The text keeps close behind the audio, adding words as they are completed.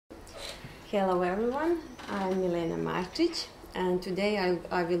Hello everyone, I'm Milena Marčić, and today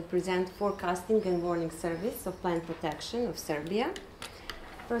I will present forecasting and warning service of plant protection of Serbia.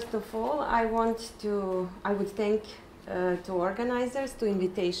 First of all, I would thank to organizers to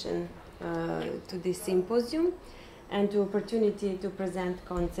invitation to this symposium and to opportunity to present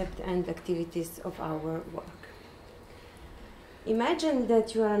concept and activities of our work. Imagine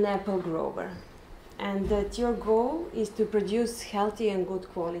that you are an apple grower and that your goal is to produce healthy and good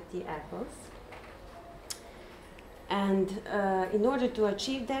quality apples. And in order to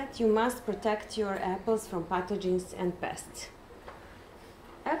achieve that, you must protect your apples from pathogens and pests.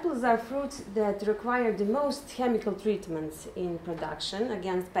 Apples are fruits that require the most chemical treatments in production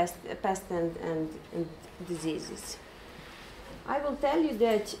against pests and diseases. I will tell you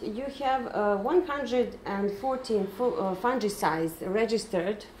that you have 114 fungicides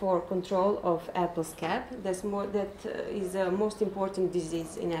registered for control of apple scab. That is the most important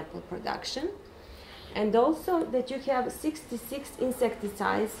disease in apple production. And also that you have 66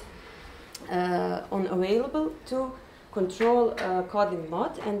 insecticides available to control codling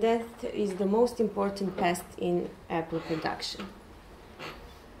moth, and that is the most important pest in apple production.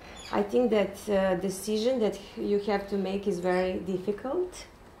 I think that decision that you have to make is very difficult,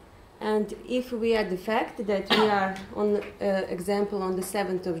 and if we add the fact that we are on example on the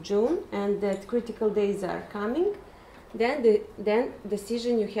 7th of June and that critical days are coming, then the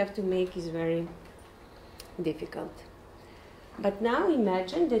decision you have to make is very difficult. But now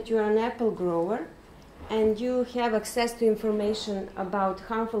imagine that you are an apple grower and you have access to information about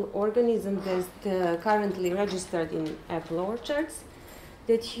harmful organisms that currently registered in apple orchards,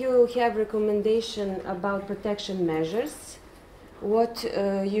 that you have recommendation about protection measures, what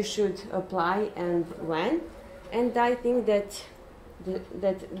you should apply and when, and I think that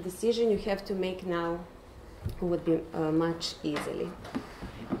that decision you have to make now would be much easily.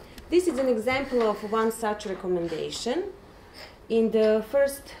 This is an example of one such recommendation. In the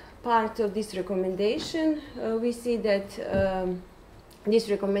first part of this recommendation, we see that this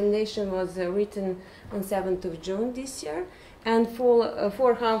recommendation was written on 7th of June this year, and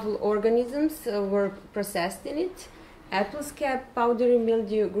four harmful organisms were processed in it: apple scab, powdery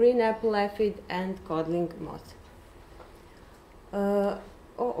mildew, green apple aphid, and codling moth.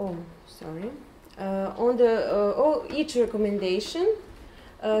 Each recommendation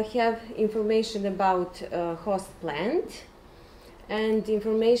have information about host plant and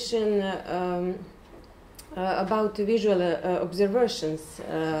information about visual observations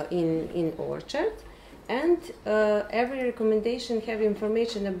in orchard, and every recommendation have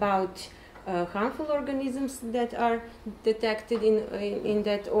information about harmful organisms that are detected in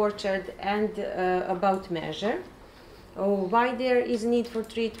that orchard, and about measure, why there is need for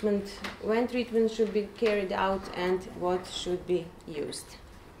treatment, when treatment should be carried out, and what should be used.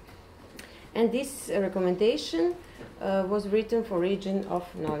 And this recommendation was written for region of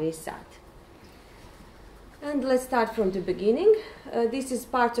Novi Sad. And let's start from the beginning. This is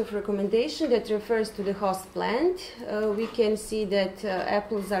part of recommendation that refers to the host plant. We can see that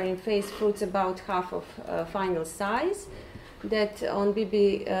apples are in phase fruits about half of final size, that on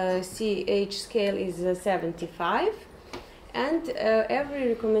BBCH scale is 75. And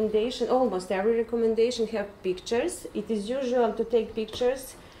almost every recommendation have pictures. It is usual to take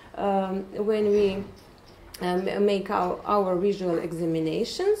pictures when we make our visual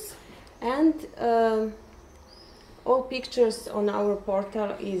examinations, and all pictures on our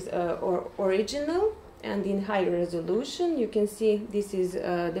portal is original and in high resolution. You can see this is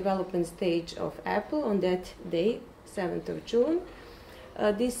development stage of apple on that day, 7th of June.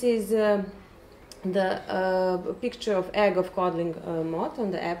 This is the picture of egg of codling moth on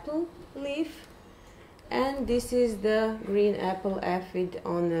the apple leaf, and this is the green apple aphid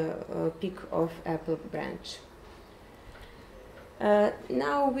on a peak of apple branch.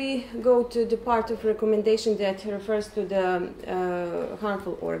 Now we go to the part of recommendation that refers to the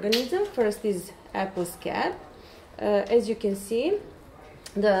harmful organism. First is apple scab. As you can see,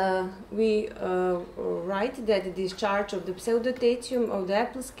 we write that the discharge of the pseudotatium of the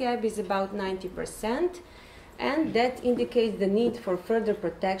apple scab is about 90%, and that indicates the need for further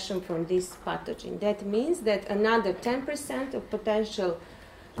protection from this pathogen. That means that another 10% of potential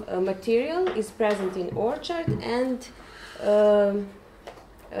material is present in orchard, and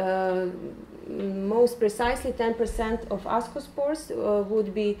most precisely 10% of ascospores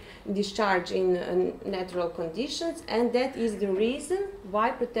would be discharged in natural conditions, and that is the reason why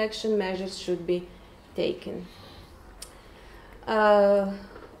protection measures should be taken.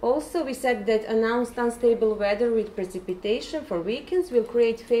 Also, we said that announced unstable weather with precipitation for weekends will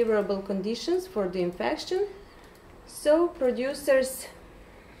create favorable conditions for the infection, so producers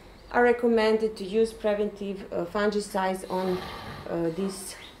are recommended to use preventive fungicides on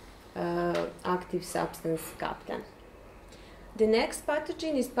this active substance captan. The next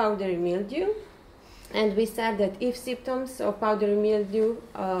pathogen is powdery mildew, and we said that if symptoms of powdery mildew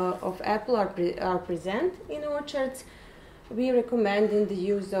of apple are present in orchards, we recommend the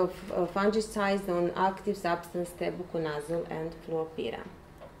use of fungicides on active substance tebuconazole and fluopyram.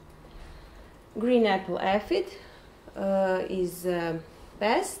 Green apple aphid is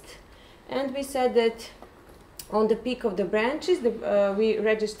pest, and we said that on the peak of the branches we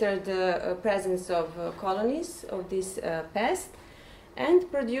registered the presence of colonies of this pest,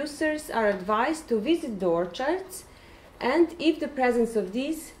 and producers are advised to visit the orchards, and if the presence of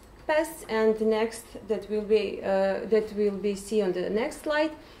these pests, and the next that will be seen on the next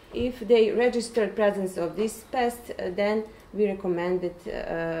slide, if they register presence of this pest, then we recommended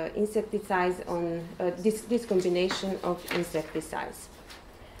insecticides on this combination of insecticides.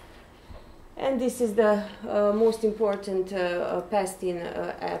 And this is the most important pest in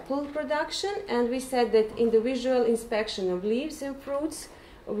apple production. And we said that in the visual inspection of leaves and fruits,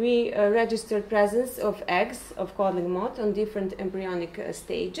 we registered presence of eggs of codling moth on different embryonic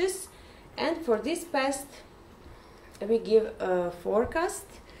stages. And for this pest, we give a forecast,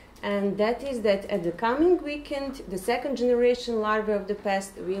 and that is that at the coming weekend, the second generation larvae of the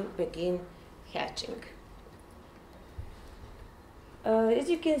pest will begin hatching. As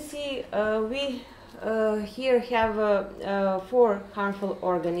you can see, we here have 4 harmful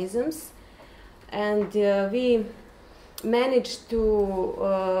organisms, and we managed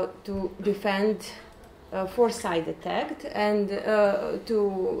to defend 4-side attack and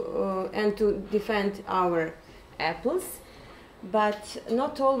to defend our apples, but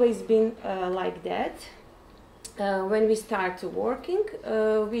not always been like that. When we start working,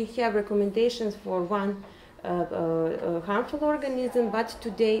 we have recommendations for one harmful organism, but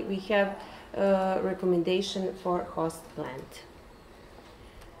today we have recommendation for host plant.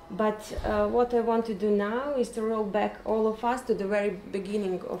 But what I want to do now is to roll back all of us to the very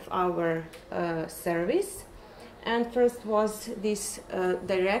beginning of our service. And first was this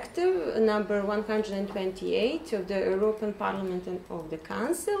directive number 128 of the European Parliament and of the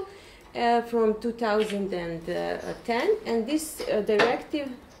Council from 2010, and this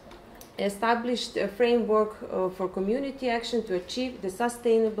directive established a framework for community action to achieve the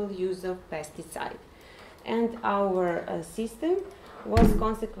sustainable use of pesticide. And our system was a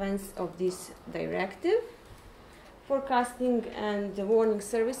consequence of this directive. Forecasting and the warning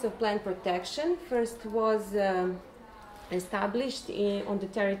service of plant protection first was established on the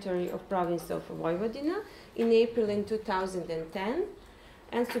territory of province of Vojvodina in April in 2010,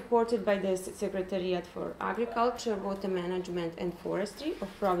 and supported by the Secretariat for Agriculture, Water Management and Forestry of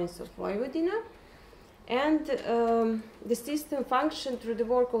province of Vojvodina. And the system functioned through the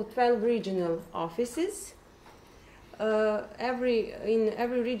work of 12 regional offices. In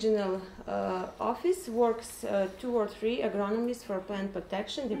every regional office works 2 or 3 agronomists for plant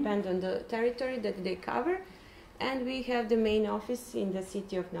protection, depend on the territory that they cover. And we have the main office in the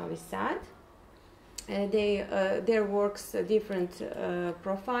city of Novi Sad. Their works different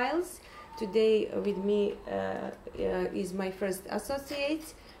profiles. Today with me is my first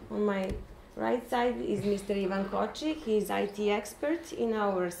associate. On my right side is Mr. Ivan Kočik. He is IT expert in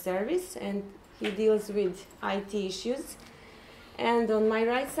our service and he deals with IT issues. And on my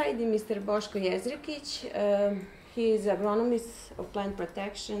right side is Mr. Boško Jezrekić. He is agronomist of plant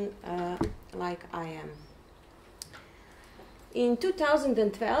protection like I am. In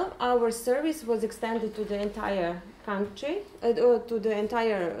 2012, our service was extended to the entire country, to the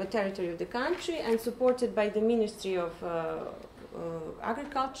entire territory of the country, and supported by the Ministry of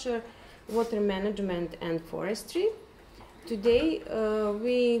Agriculture, Water Management and Forestry. Today,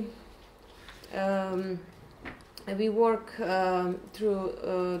 we work through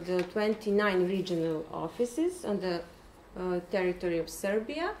the 29 regional offices on the territory of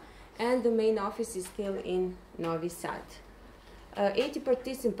Serbia, and the main office is still in Novi Sad. 80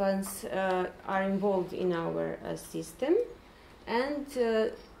 participants are involved in our system, and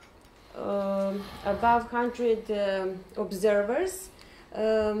above 100 observers.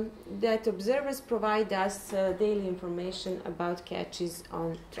 That observers provide us daily information about catches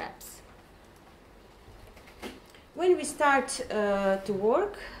on traps. When we start to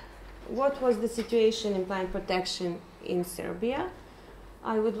work, what was the situation in plant protection in Serbia?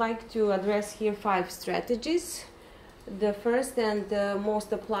 I would like to address here 5 strategies. The first and the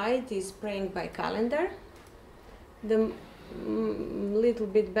most applied is spraying by calendar. The little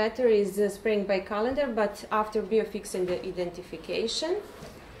bit better is spraying by calendar, but after biofix and identification.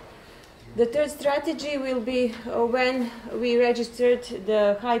 The third strategy will be when we registered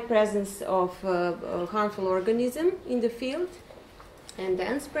the high presence of harmful organism in the field, and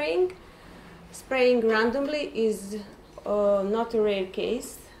then spraying. Spraying randomly is not a rare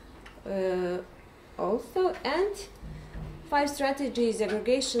case also. And 5 strategy is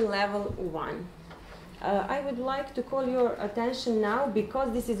aggregation level 1. I would like to call your attention now,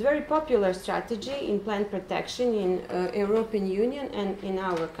 because this is very popular strategy in plant protection in European Union and in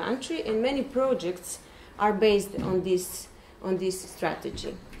our country, and many projects are based on this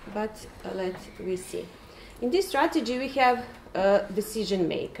strategy. But let me see. In this strategy we have a decision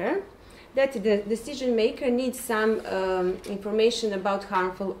maker. That the decision maker needs some information about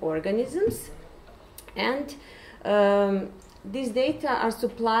harmful organisms, and these data are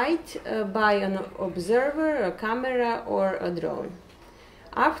supplied by an observer, a camera, or a drone.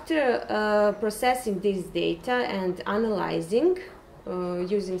 After processing this data and analyzing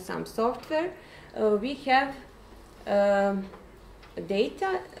using some software, we have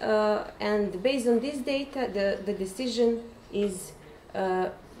data, and based on this data the decision is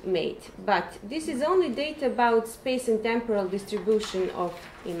made. But this is only data about space and temporal distribution of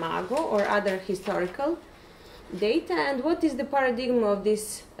imago or other historical data. And what is the paradigm of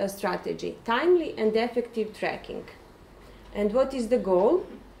this strategy? Timely and effective tracking. And what is the goal?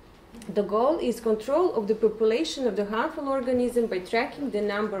 The goal is control of the population of the harmful organism by tracking the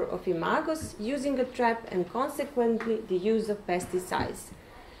number of imagos, using a trap, and consequently the use of pesticides.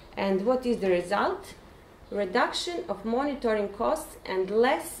 And what is the result? Reduction of monitoring costs and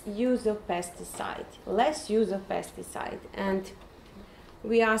less use of pesticide. Less use of pesticide. And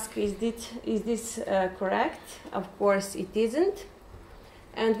we ask, is this correct? Of course it isn't.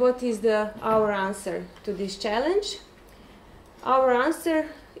 And what is our answer to this challenge? Our answer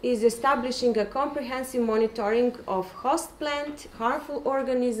is establishing a comprehensive monitoring of host plant, harmful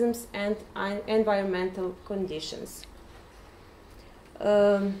organisms, and environmental conditions.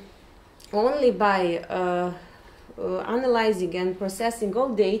 Only by analyzing and processing all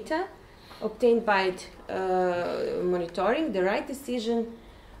data obtained by monitoring, the right decision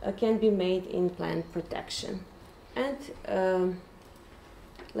can be made in plant protection. And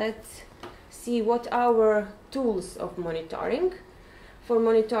let's see what our tools of monitoring. For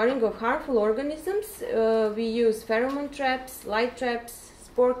monitoring of harmful organisms, we use pheromone traps, light traps,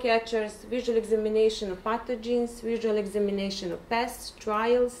 spore catchers, visual examination of pathogens, visual examination of pests,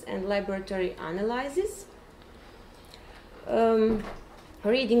 trials, and laboratory analysis.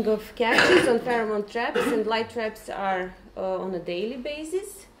 Reading of catches on pheromone traps and light traps are on a daily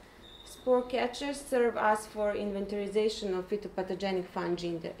basis. Spore catchers serve us for inventorization of phytopathogenic fungi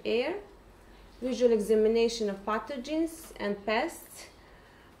in the air. Visual examination of pathogens and pests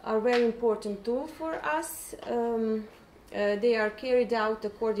are a very important tool for us. They are carried out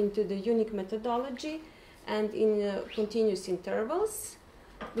according to the unique methodology and in continuous intervals.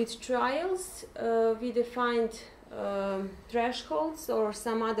 With trials, we defined thresholds or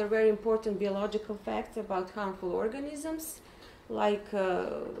some other very important biological facts about harmful organisms, like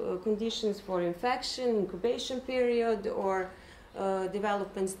conditions for infection, incubation period, or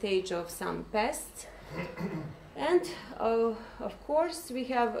development stage of some pests. And of course we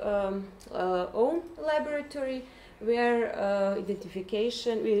have own laboratory where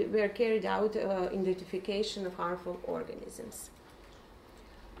carried out identification of harmful organisms.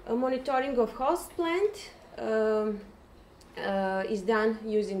 Monitoring of host plant is done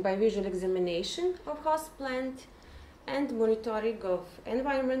using by visual examination of host plant, and monitoring of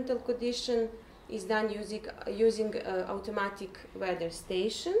environmental condition is done using automatic weather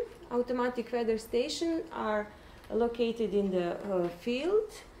station. Automatic weather stations are located in the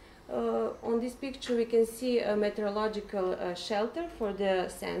field. On this picture we can see a meteorological shelter for the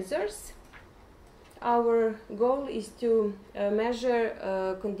sensors. Our goal is to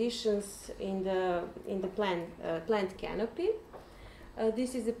measure conditions in the plant canopy.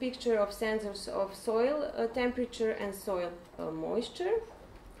 This is a picture of sensors of soil temperature and soil moisture.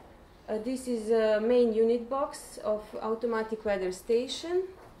 This is a main unit box of automatic weather station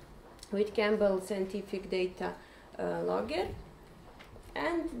with Campbell scientific data logger.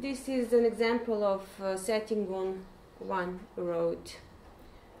 And this is an example of setting on one road.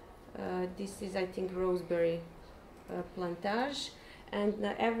 This is, I think, Roseberry plantage, and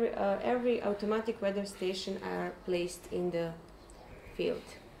every automatic weather station are placed in the field.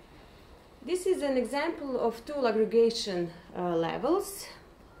 This is an example of tool aggregation levels.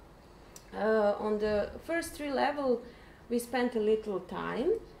 On the first 3 levels we spent a little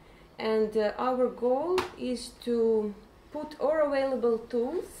time, and our goal is to put all available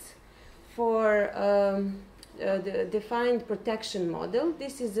tools for the defined protection model.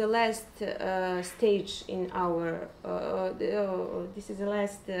 This is the last stage in our. This is the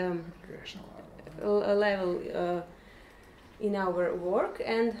last level in our work,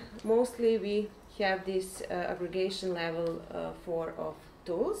 and mostly we have this aggregation level 4 of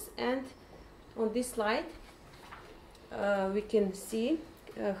tools. And on this slide, we can see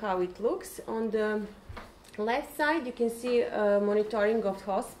how it looks. On the left side, you can see monitoring of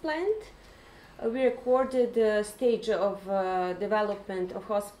host plant. We recorded the stage of development of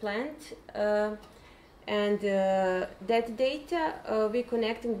host plant, and that data we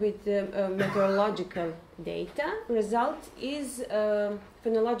connecting with meteorological data. Result is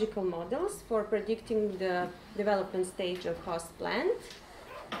phenological models for predicting the development stage of host plant.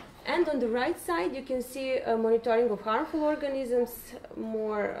 And on the right side, you can see monitoring of harmful organisms,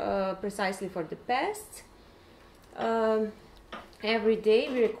 more precisely for the pests. Every day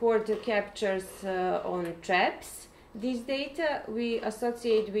we record the captures on traps. This data we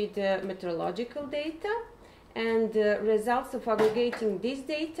associate with meteorological data, and results of aggregating this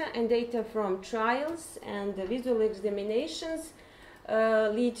data and data from trials and visual examinations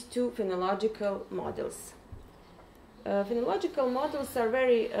lead to phenological models. Phenological models are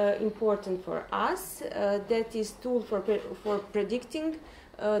very important for us. That is tool for predicting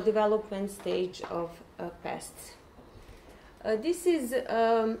development stage of pests. This is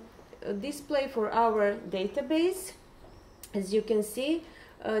a display for our database. As you can see,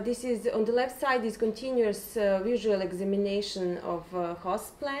 this is on the left side is continuous visual examination of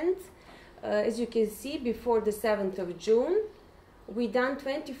host plant. As you can see, before the 7th of June, we done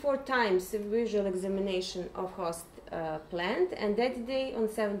 24 times visual examination of host plant, and that day on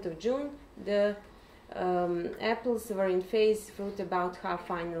 7th of June, the apples were in phase, fruit about half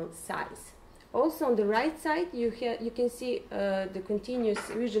final size. Also on the right side, you can see the continuous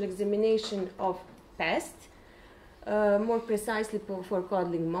visual examination of pests, more precisely for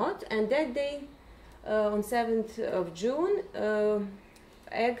codling moth, and that day on 7th of June,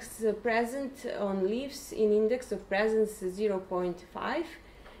 eggs present on leaves in index of presence 0.5,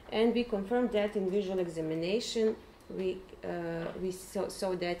 and we confirmed that in visual examination. We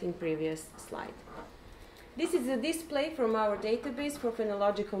saw that in previous slide. This is a display from our database for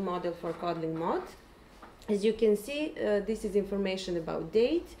phenological model for codling moth. As you can see, this is information about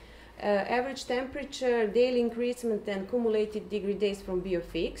date, average temperature, daily increasement, and cumulated degree days from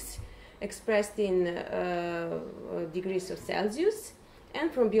biofix, expressed in degrees of Celsius.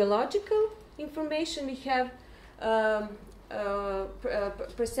 And from biological information, we have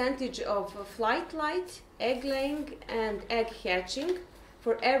percentage of flight light, egg laying, and egg hatching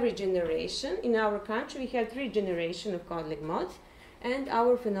for every generation. In our country, we have 3 generations of codling moth, and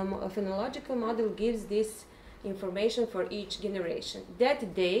our phenological model gives this information for each generation.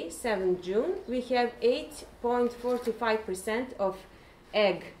 That day, 7th June, we have 8.45% of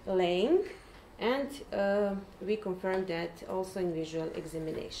egg laying, and we confirmed that also in visual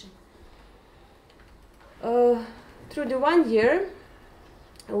examination. Through the 1 year,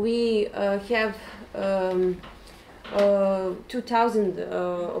 we have 2,000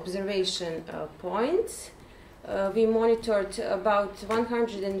 observation points. We monitored about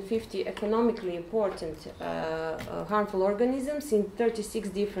 150 economically important harmful organisms in 36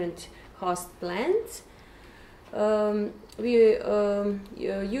 different host plants.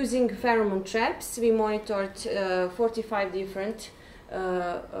 Using pheromone traps, we monitored 45 different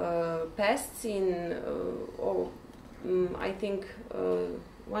pests in, I think,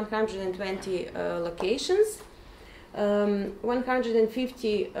 120 locations.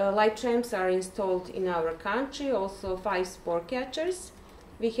 150 light traps are installed in our country, also 5 spore catchers.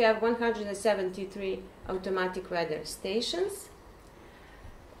 We have 173 automatic weather stations.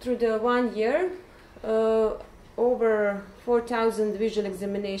 Through the 1 year, over 4,000 visual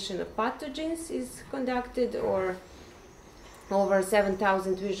examination of pathogens is conducted, or over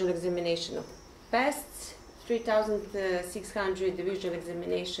 7,000 visual examination of pests, 3,600 visual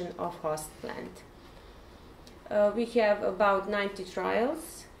examination of host plant. We have about 90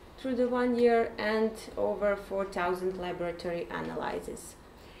 trials through the 1 year and over 4,000 laboratory analyses.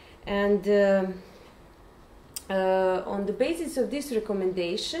 And on the basis of this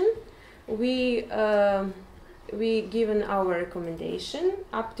recommendation, we given our recommendation.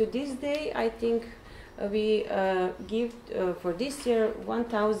 Up to this day, I think we give for this year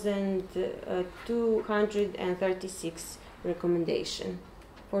 1,236 recommendation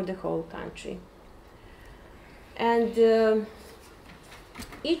for the whole country. And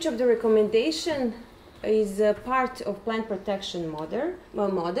each of the recommendation is a part of plant protection model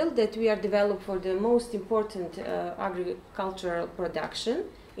that we are developed for the most important agricultural production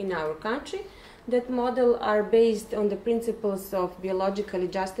in our country. that model are based on the principles of biologically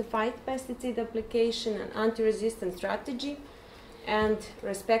justified pesticide application and anti-resistance strategy, and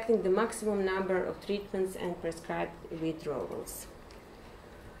respecting the maximum number of treatments and prescribed withdrawals.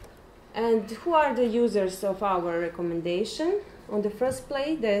 And who are the users of our recommendation? On the first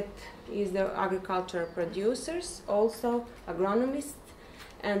place, that is the agricultural producers, also agronomists,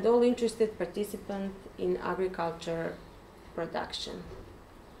 and all interested participants in agriculture production.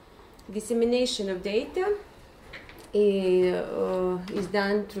 Dissemination of data is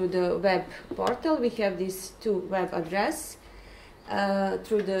done through the web portal. We have these two web addresses,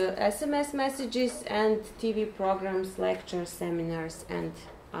 through the SMS messages and TV programs, lectures, seminars, and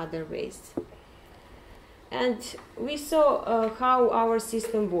other ways. And we saw how our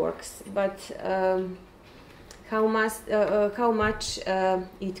system works, but how much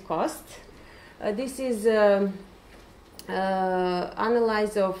it costs. This is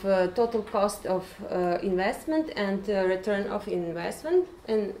analysis of total cost of investment and return of investment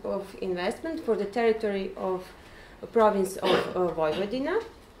for the territory of province of Vojvodina.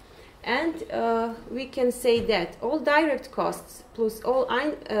 And we can say that all direct costs plus all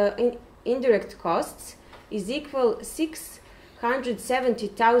indirect costs is equal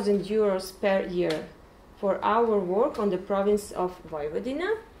 670,000 euros per year for our work on the province of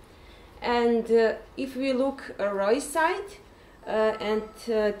Vojvodina. And if we look ROI side and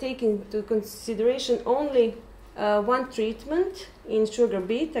take into consideration only one treatment in sugar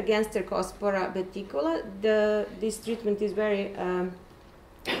beet against Cercospora beticola, this treatment is very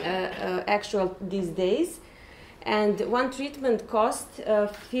actual these days, and one treatment costs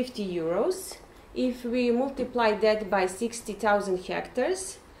 50 euros. If we multiply that by 60,000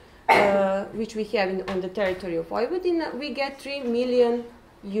 hectares, which we have on the territory of Vojvodina, we get 3 million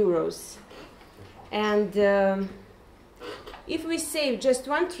euros. And if we save just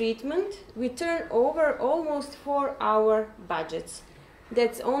one treatment, we turn over almost 4-hour budgets.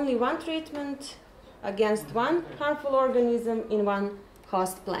 That's only one treatment against one harmful organism in one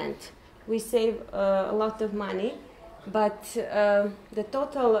host plant. We save a lot of money, but the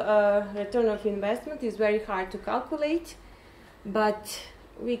total return of investment is very hard to calculate. But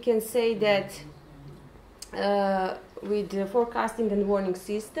we can say that with the forecasting and warning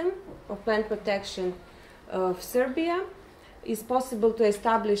system of plant protection of Serbia, it's possible to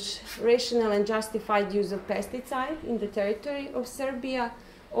establish rational and justified use of pesticide in the territory of Serbia.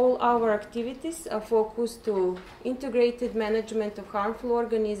 All our activities are focused to integrated management of harmful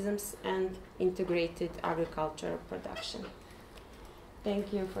organisms and integrated agricultural production.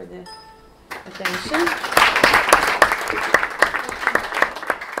 Thank you for the attention.